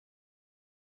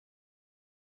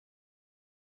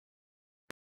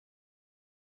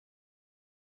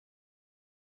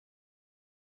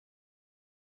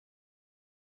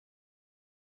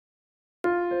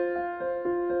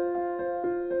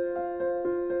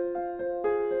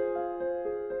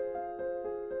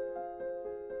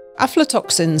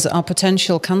Aflatoxins are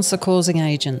potential cancer-causing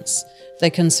agents.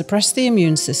 They can suppress the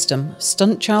immune system,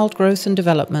 stunt child growth and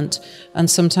development, and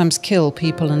sometimes kill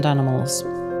people and animals.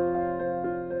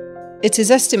 It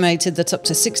is estimated that up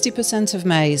to 60% of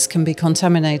maize can be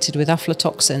contaminated with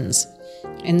aflatoxins,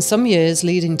 in some years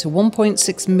leading to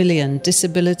 1.6 million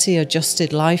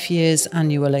disability-adjusted life years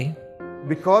annually.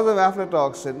 Because of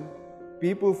aflatoxin,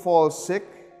 people fall sick,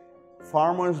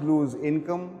 farmers lose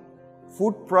income,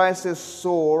 food prices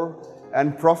soar,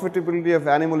 and profitability of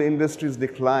animal industries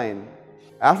decline.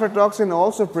 Aflatoxin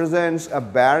also presents a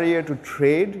barrier to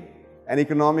trade and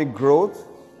economic growth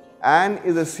and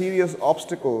is a serious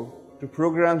obstacle to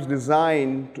programs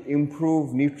designed to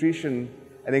improve nutrition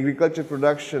and agriculture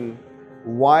production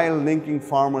while linking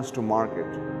farmers to market.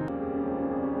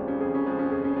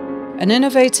 An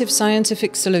innovative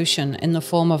scientific solution in the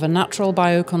form of a natural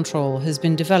biocontrol has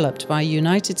been developed by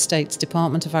United States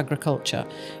Department of Agriculture,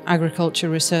 Agriculture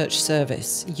Research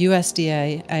Service,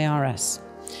 USDA ARS.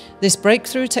 This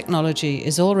breakthrough technology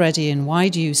is already in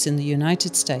wide use in the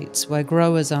United States, where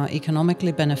growers are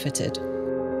economically benefited.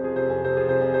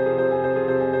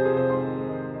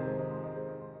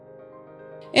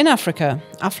 In Africa,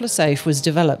 Aflasafe was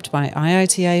developed by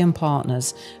IITA and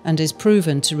partners and is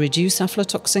proven to reduce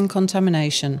aflatoxin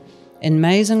contamination in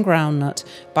maize and groundnut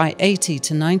by 80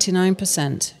 to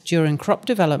 99% during crop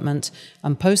development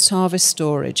and post-harvest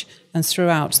storage and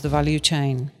throughout the value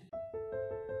chain.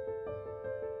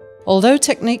 Although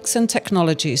techniques and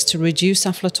technologies to reduce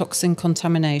aflatoxin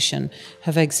contamination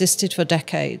have existed for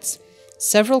decades,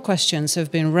 several questions have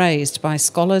been raised by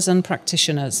scholars and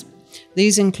practitioners.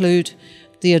 These include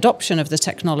the adoption of the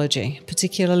technology,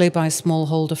 particularly by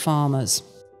smallholder farmers,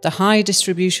 the high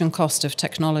distribution cost of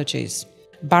technologies,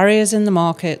 barriers in the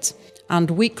market, and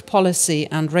weak policy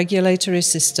and regulatory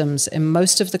systems in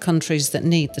most of the countries that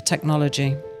need the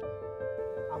technology.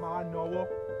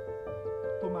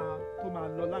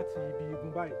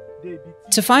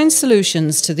 To find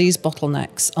solutions to these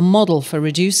bottlenecks, a model for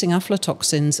reducing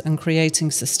aflatoxins and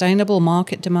creating sustainable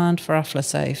market demand for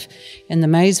Aflasafe in the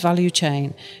maize value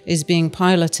chain is being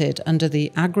piloted under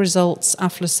the AgResults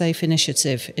Aflasafe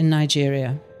initiative in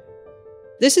Nigeria.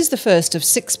 This is the first of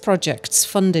 6 projects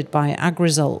funded by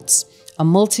AgResults, a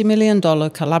multi-million-dollar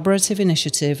collaborative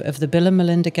initiative of the Bill and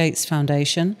Melinda Gates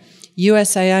Foundation,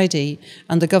 USAID,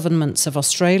 and the governments of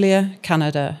Australia,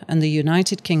 Canada, and the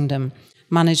United Kingdom,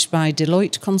 managed by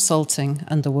Deloitte Consulting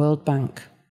and the World Bank.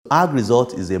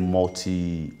 AgResults is a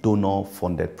multi-donor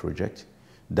funded project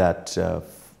that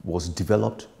was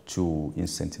developed to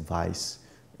incentivize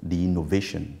the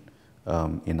innovation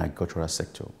in the agricultural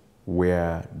sector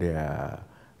where there are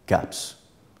gaps.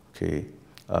 Okay?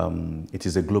 It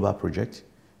is a global project,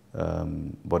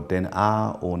 but then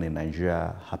our own in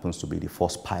Nigeria happens to be the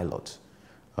first pilot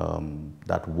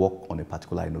that work on a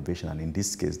particular innovation, and in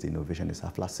this case, the innovation is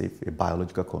Aflasafe, a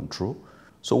biological control.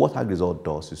 So what AgResults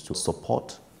does is to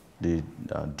support the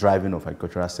driving of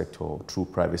agricultural sector through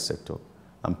private sector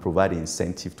and provide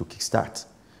incentive to kickstart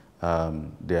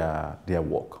their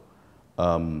work.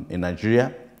 In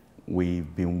Nigeria,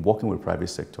 we've been working with private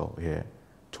sector here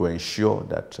to ensure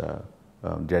that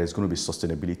there is going to be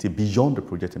sustainability beyond the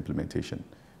project implementation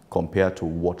compared to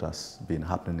what has been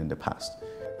happening in the past.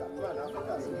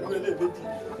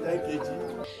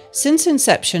 Since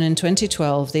inception in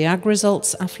 2012, the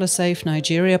AgResults Aflasafe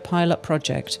Nigeria Pilot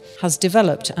Project has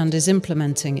developed and is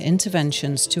implementing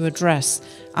interventions to address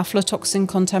aflatoxin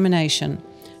contamination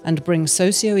and bring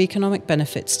socio-economic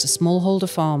benefits to smallholder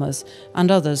farmers and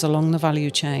others along the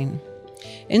value chain.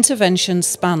 Interventions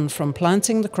span from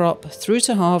planting the crop through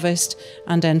to harvest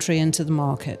and entry into the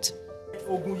market.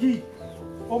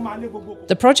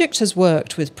 The project has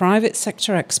worked with private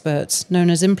sector experts known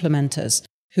as implementers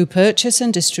who purchase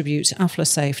and distribute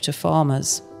Aflasafe to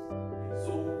farmers.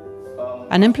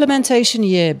 An implementation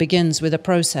year begins with a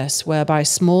process whereby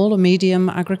small or medium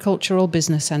agricultural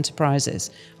business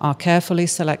enterprises are carefully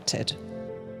selected.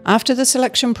 After the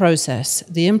selection process,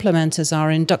 the implementers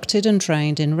are inducted and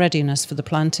trained in readiness for the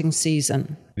planting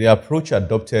season. The approach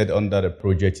adopted under the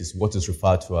project is what is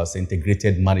referred to as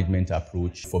integrated management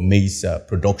approach for maize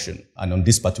production, and on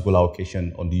this particular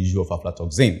occasion, on the issue of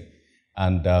aflatoxin.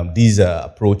 And this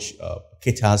approach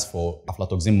caters for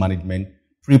aflatoxin management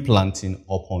pre-planting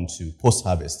up onto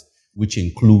post-harvest, which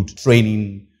include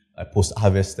training,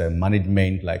 post-harvest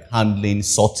management like handling,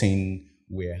 sorting,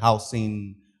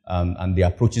 warehousing, and the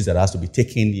approaches that has to be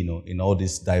taken, in all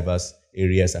these diverse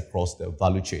areas across the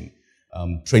value chain.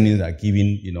 Trainings are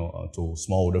given, to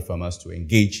smallholder farmers to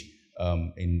engage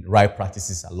in right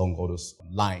practices along all those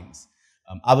lines.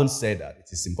 Having said that, it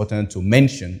is important to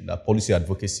mention that policy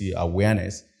advocacy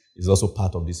awareness is also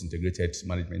part of this integrated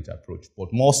management approach.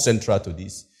 But more central to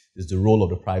this is the role of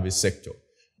the private sector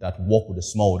that work with the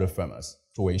smallholder farmers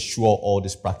to ensure all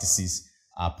these practices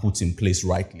are put in place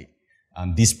rightly.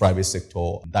 And this private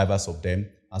sector, diverse of them,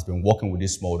 has been working with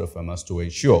these smallholder farmers to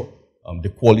ensure the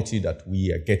quality that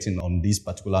we are getting on this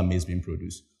particular maize being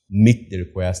produced meet the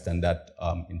required standard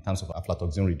in terms of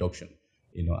aflatoxin reduction,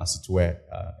 as it were,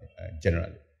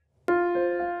 generally.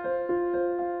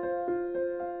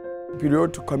 Prior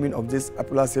to coming of this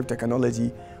Aflasafe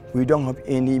technology, we don't have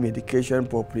any medication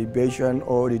for prevention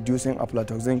or reducing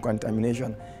aflatoxin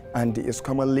contamination, and it's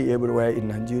commonly everywhere in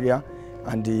Nigeria,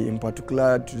 and in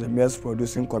particular to the maize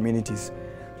producing communities.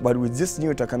 But with this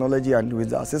new technology and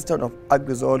with the assistance of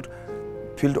AgResults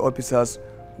field officers,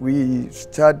 we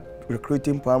start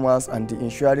recruiting farmers and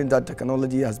ensuring that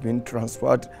technology has been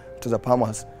transferred to the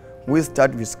farmers. We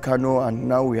start with Kano and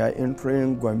now we are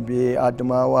entering Gombe,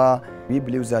 Adamawa. We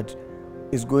believe that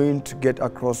it's going to get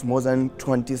across more than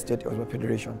 20 states of the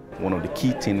federation. One of the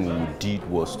key things we did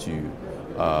was to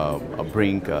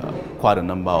bring quite a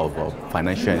number of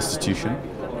financial institutions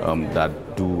that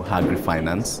do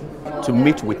agri-finance to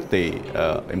meet with the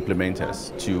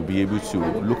implementers to be able to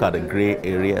look at the gray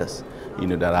areas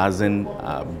that hasn't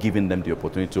given them the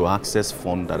opportunity to access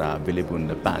funds that are available in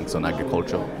the banks on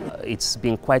agriculture. It's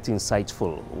been quite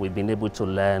insightful. We've been able to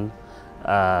learn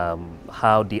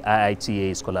how the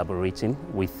IITA is collaborating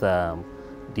with the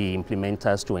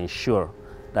implementers to ensure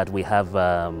that we have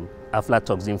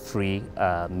aflatoxin-free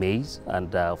maize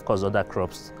and of course other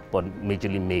crops, but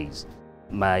majorly maize.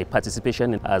 My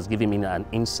participation has given me an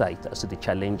insight as to the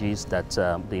challenges that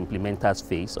the implementers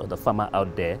face or the farmer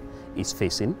out there is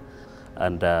facing,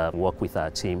 and work with our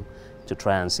team to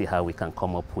try and see how we can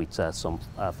come up with some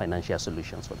financial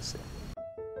solutions for the same.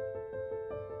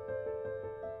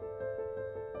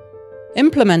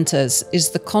 Implementers is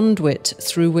the conduit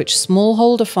through which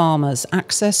smallholder farmers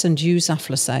access and use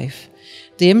Aflasafe.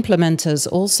 The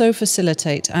implementers also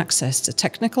facilitate access to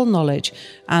technical knowledge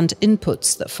and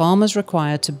inputs that farmers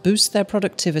require to boost their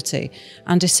productivity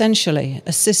and essentially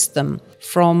assist them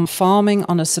from farming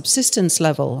on a subsistence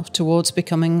level towards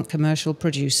becoming commercial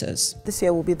producers. This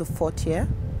year will be the 4th year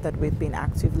that we've been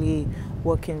actively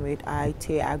working with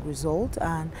IITA AgResults,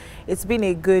 and it's been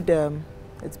a good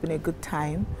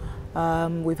time.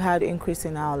 We've had increase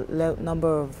in our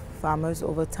number of farmers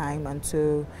over time, and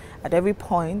so at every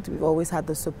point we've always had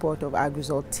the support of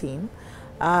AgResults team.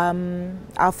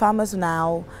 Our farmers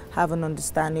now have an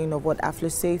understanding of what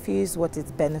Aflasafe is, what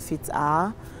its benefits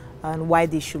are, and why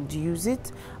they should use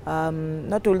it.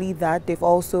 Not only that, they've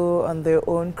also on their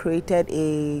own created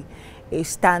a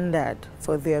standard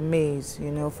for their maize,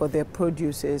 for their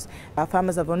produces. Our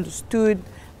farmers have understood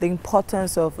the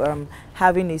importance of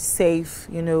having a safe,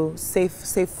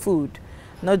 safe food,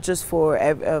 not just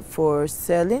for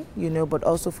selling, but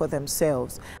also for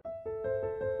themselves.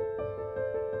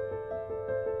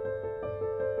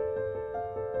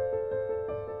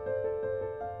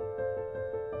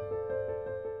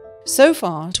 So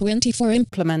far, 24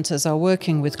 implementers are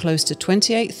working with close to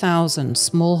 28,000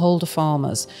 smallholder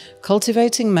farmers,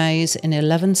 cultivating maize in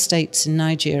 11 states in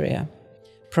Nigeria,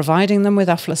 providing them with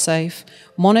Aflasafe,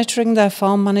 monitoring their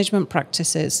farm management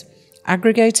practices,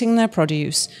 aggregating their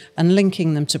produce, and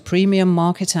linking them to premium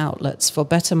market outlets for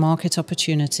better market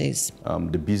opportunities.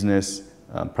 The business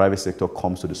private sector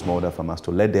comes to the smallholder farmers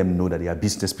to let them know that they are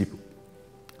business people.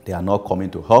 They are not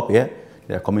coming to help here.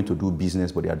 They are coming to do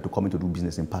business, but they are coming to do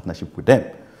business in partnership with them.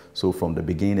 So from the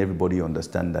beginning, everybody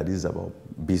understands that this is about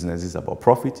business, this is about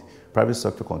profit. Private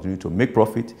sector continue to make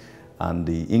profit, and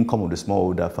the income of the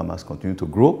smallholder farmers continue to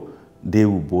grow. They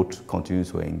will both continue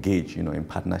to engage, in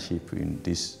partnership in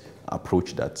this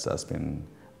approach that has been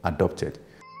adopted.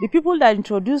 The people that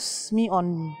introduced me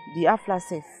on the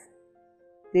Aflasafe,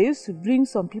 they used to bring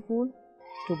some people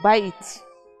to buy it.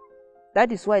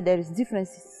 That is why there is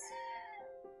differences.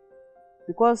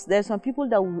 Because there are some people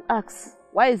that will ask,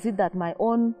 why is it that my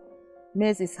own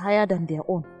maize is higher than their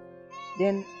own?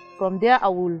 Then from there I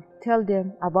will tell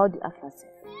them about the Aflasafe.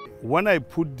 When I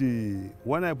put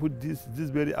this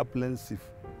very Aflasafe,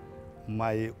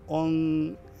 my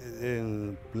own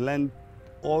plant,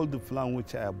 all the plant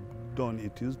which I have done,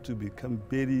 it used to become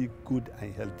very good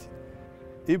and healthy.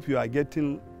 If you are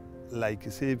getting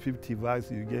like say 50 bags,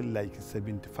 you get like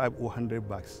 75 or 100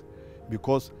 bags.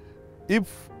 Because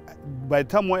if by the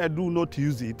time when I do not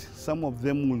use it, some of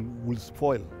them will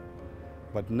spoil.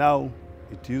 But now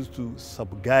it used to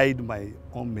subguide my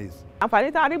own maize.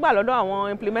 Àǹfààní tá a rí gbà lọ́dọ̀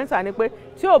àwọn implementer ni pé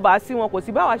tí ò bá sí wọn kò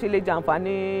sí báwa ṣe lè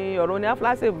jàǹfààní ọ̀rọ̀ ní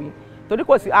Aflasafe yìí, torí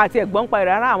kò sí àti ẹ̀gbọ́n pa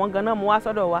rárá àwọn ganan mú wá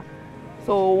sọ́dọ̀ wa.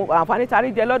 so àǹfààní tá a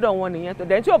rí jẹ lọ́dọ̀ wọn nìyẹn tó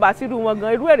dẹ̀ tí ò bá sí irú wọn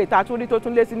gan irú èrè tá a tún rí tó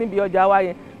tún lé sí níbi ọjà wa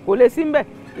yẹn kò lè sí ńbẹ̀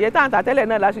iye tá à ń tà tẹ́lẹ̀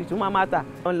náà láti tún máa tà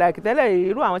like tẹ́lẹ̀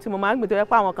irú àwọn tí mo máa ń gbìn tó yẹ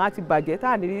pé àwọn kan ti bàjẹ́ tá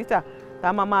à ní rí tà tá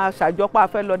a máa ṣàjọpá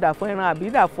fẹ́ lọ dà fún ẹran àbí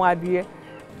dà fún adìẹ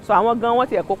so àwọn gan wọ́n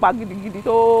ti ẹ̀ kópa gidigidi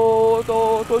tó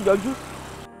jọjú.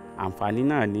 àǹfààní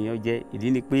náà ni ó jẹ́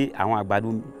ìdí ni pé àwọn àgbàdo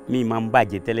míì máa ń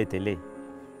bàjẹ́ tẹ́lẹ̀tẹ́lẹ̀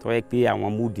tó yẹ pé àwọn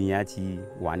múùdù yẹn ti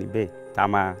wà níbẹ̀ tá a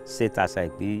máa set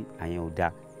aside pé àyẹn ò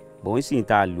dáa bọ̀ ń sì ń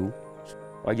ta lò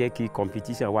ó jẹ́ kí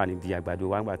competition wà níbi àgbàdo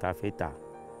wa nígbà tá a fẹ́ tà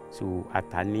so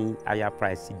ata ní higher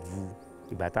price ju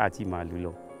ìgbà tá a ti máa lò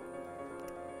lọ.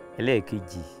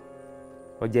 ẹlẹ́ẹ̀kejì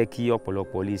ó jẹ́ kí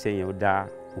ọ̀pọ̀lọpọ̀ iléeṣẹ́ yẹn ó dá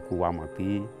oko wa mọ̀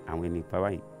pé àwọn ènìyàn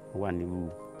báyìí wà nírú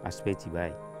aspect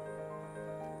báyìí.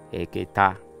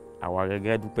 ẹ̀ẹ̀kẹta àwa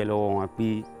gẹ́gẹ́ dúpẹ́ lọ́wọ́ wọn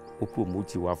pé ó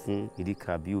promote wa fún ìdí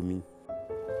kan bí omi.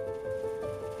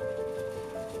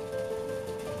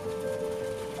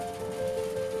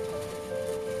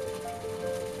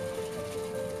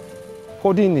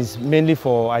 Coding is mainly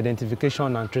for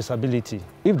identification and traceability.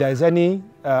 If there is any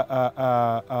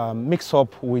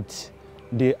mix-up with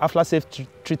the Aflasafe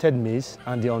treated maize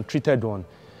and the untreated one,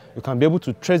 you can be able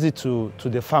to trace it to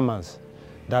the farmers,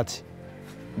 that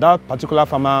particular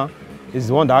farmer is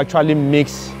the one that actually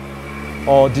makes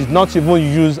or did not even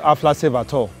use Aflasafe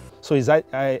at all. So it's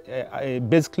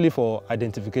basically for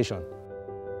identification.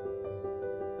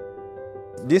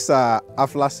 These are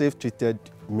Aflasafe treated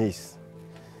maize.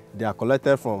 They are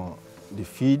collected from the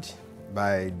field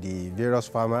by the various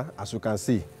farmers. As you can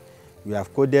see, we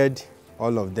have coded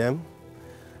all of them.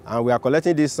 And we are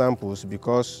collecting these samples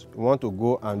because we want to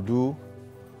go and do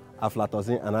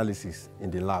aflatoxin analysis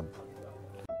in the lab.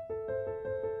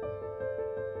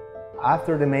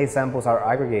 After the maize samples are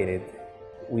aggregated,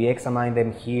 we examine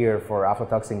them here for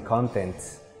aflatoxin content.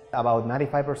 About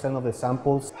 95% of the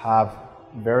samples have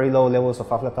very low levels of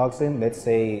aflatoxin, let's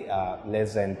say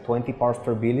less than 20 parts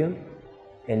per billion,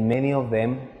 and many of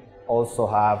them also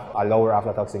have a lower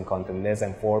aflatoxin content, less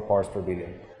than 4 parts per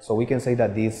billion. So we can say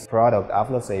that this product,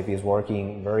 Aflasafe, is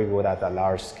working very good at a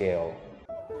large scale.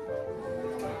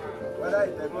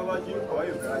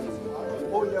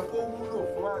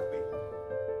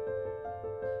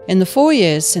 In the 4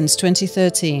 years since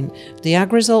 2013, the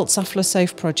AgResults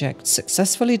Aflasafe project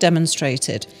successfully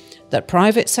demonstrated that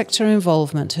private sector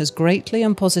involvement has greatly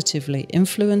and positively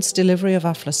influenced delivery of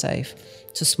Aflasafe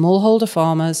to smallholder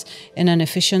farmers in an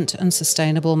efficient and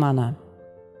sustainable manner.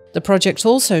 The project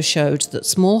also showed that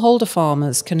smallholder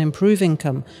farmers can improve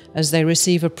income as they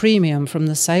receive a premium from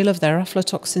the sale of their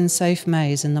aflatoxin-safe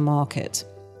maize in the market.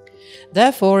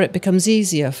 Therefore, it becomes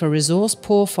easier for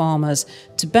resource-poor farmers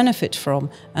to benefit from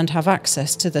and have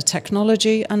access to the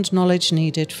technology and knowledge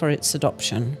needed for its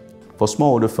adoption. For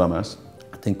smallholder farmers,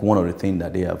 I think one of the things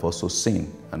that they have also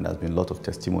seen, and there's been a lot of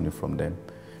testimony from them,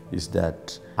 is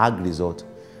that AgResults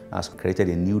has created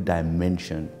a new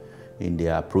dimension in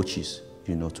their approaches,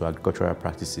 to agricultural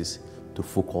practices, to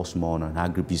focus more on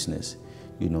agribusiness,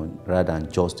 rather than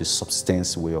just the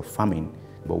subsistence way of farming.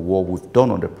 But what we've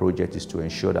done on the project is to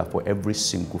ensure that for every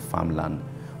single farmland,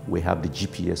 we have the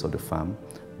GPS of the farm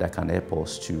that can help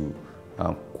us to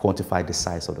quantify the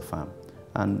size of the farm.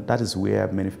 And that is where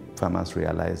many farmers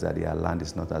realize that their land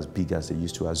is not as big as they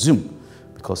used to assume,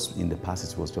 because in the past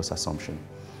it was just assumption.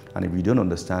 And if you don't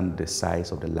understand the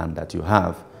size of the land that you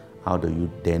have, how do you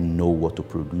then know what to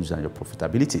produce and your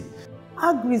profitability?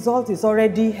 AgResults is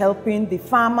already helping the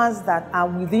farmers that are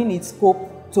within its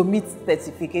scope to meet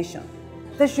specification.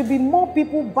 There should be more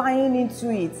people buying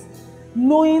into it,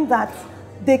 knowing that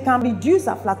they can reduce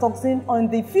aflatoxin on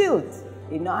the field.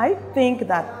 I think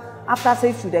that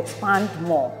Aflasafe should expand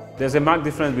more. There's a marked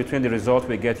difference between the results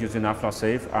we get using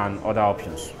Aflasafe and other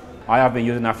options. I have been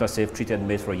using Aflasafe treated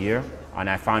maize for a year, and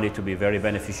I found it to be very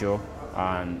beneficial,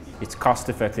 and it's cost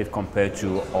effective compared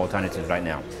to alternatives right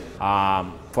now.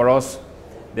 For us,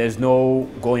 there's no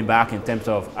going back in terms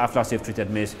of Aflasafe treated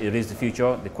maize. It is the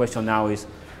future. The question now is,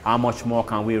 how much more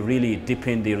can we really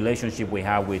deepen the relationship we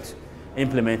have with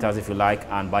implementers, if you like,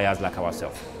 and buyers like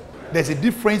ourselves? There's a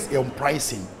difference in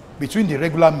pricing between the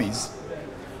regular maize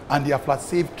and the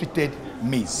Aflasafe treated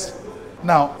maize.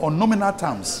 Now, on nominal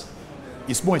terms,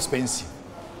 it's more expensive.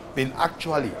 But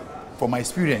actually, from my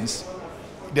experience,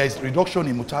 there is reduction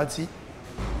in mortality,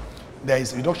 there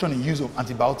is reduction in use of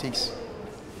antibiotics,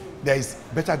 there is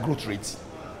better growth rate.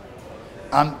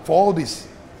 And for all this,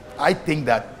 I think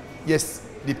that, yes,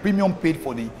 the premium paid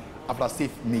for the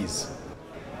Aflasafe maize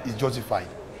is justified.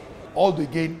 Although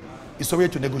again, it's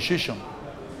subject to negotiation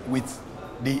with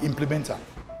the implementer.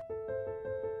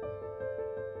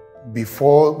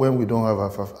 Before, when we don't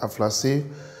have Aflasafe,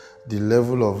 the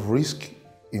level of risk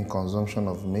in consumption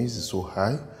of maize is so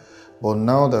high. But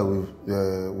now that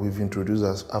we've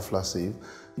introduced Aflasafe,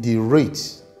 the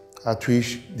rate at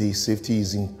which the safety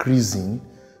is increasing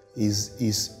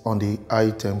is on the high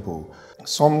tempo.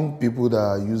 Some people that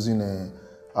are using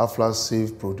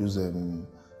Aflasafe produce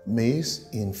maize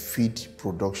in feed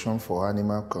production for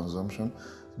animal consumption.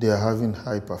 They are having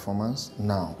high performance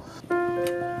now.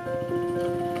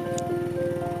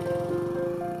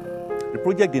 The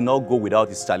project did not go without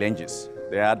its challenges.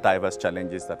 There are diverse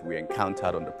challenges that we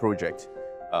encountered on the project.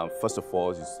 First of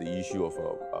all, is the issue of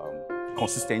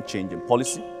consistent change in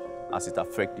policy as it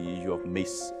affects the issue of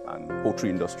maize and poultry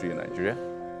industry in Nigeria.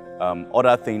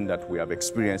 Other thing that we have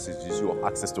experienced is the issue of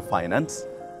access to finance.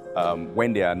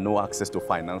 When there are no access to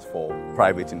finance for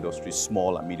private industry,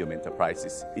 small and medium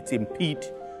enterprises, it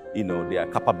impedes their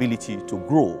capability to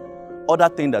grow. Other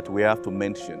thing that we have to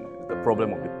mention is the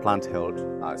problem of the plant health,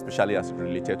 especially as it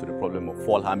related to the problem of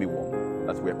fall armyworm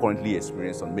that we are currently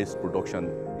experiencing on maize production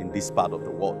in this part of the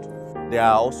world. There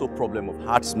are also problem of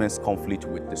herdsmen's conflict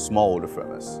with the smallholder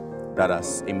farmers that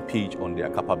has impinged on their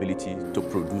capability to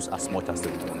produce as much as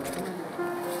they want.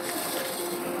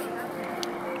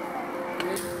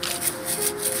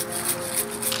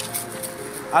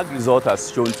 AgResults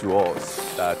has shown to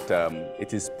us that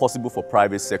it is possible for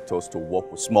private sectors to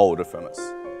work with smallholder farmers,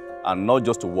 and not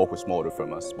just to work with smallholder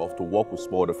farmers, but to work with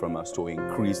smallholder farmers to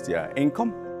increase their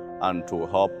income and to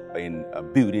help in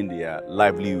building their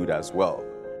livelihood as well.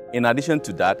 In addition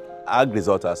to that,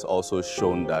 AgResults has also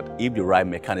shown that if the right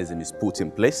mechanism is put in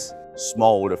place,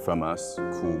 smallholder farmers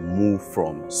could move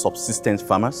from subsistence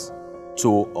farmers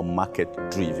to a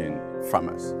market-driven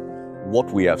farmers.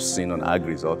 What we have seen on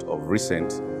AgResults of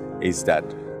recent is that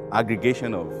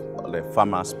aggregation of the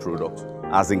farmers' product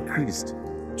has increased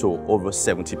to over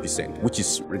 70%, which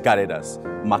is regarded as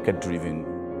market-driven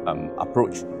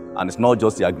approach. And it's not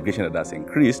just the aggregation that has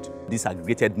increased. This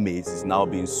aggregated maize is now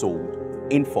being sold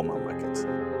in formal markets.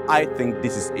 I think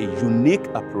this is a unique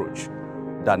approach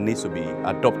that needs to be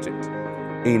adopted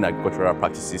in agricultural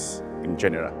practices in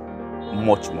general,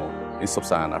 much more in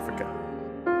sub-Saharan Africa.